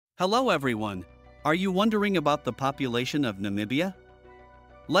Hello everyone. Are you wondering about the population of Namibia?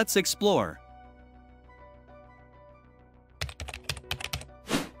 Let's explore.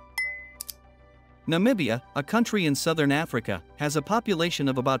 Namibia, a country in southern Africa, has a population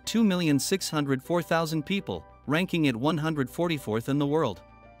of about 2,604,000 people, ranking it 144th in the world.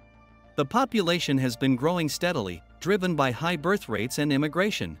 The population has been growing steadily, driven by high birth rates and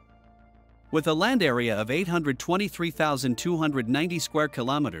immigration. With a land area of 823,290 square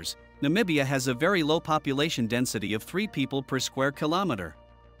kilometers, Namibia has a very low population density of 3 people per square kilometer.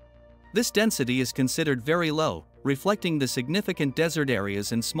 This density is considered very low, reflecting the significant desert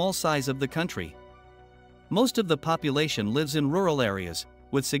areas and small size of the country. Most of the population lives in rural areas,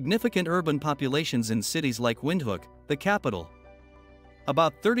 with significant urban populations in cities like Windhoek, the capital.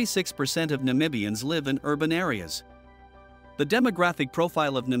 About 36% of Namibians live in urban areas. The demographic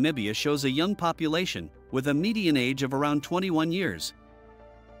profile of Namibia shows a young population, with a median age of around 21 years.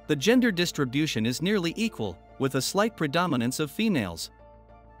 The gender distribution is nearly equal, with a slight predominance of females.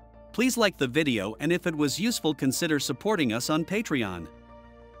 Please like the video, and if it was useful, consider supporting us on Patreon.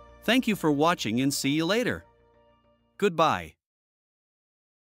 Thank you for watching and see you later. Goodbye.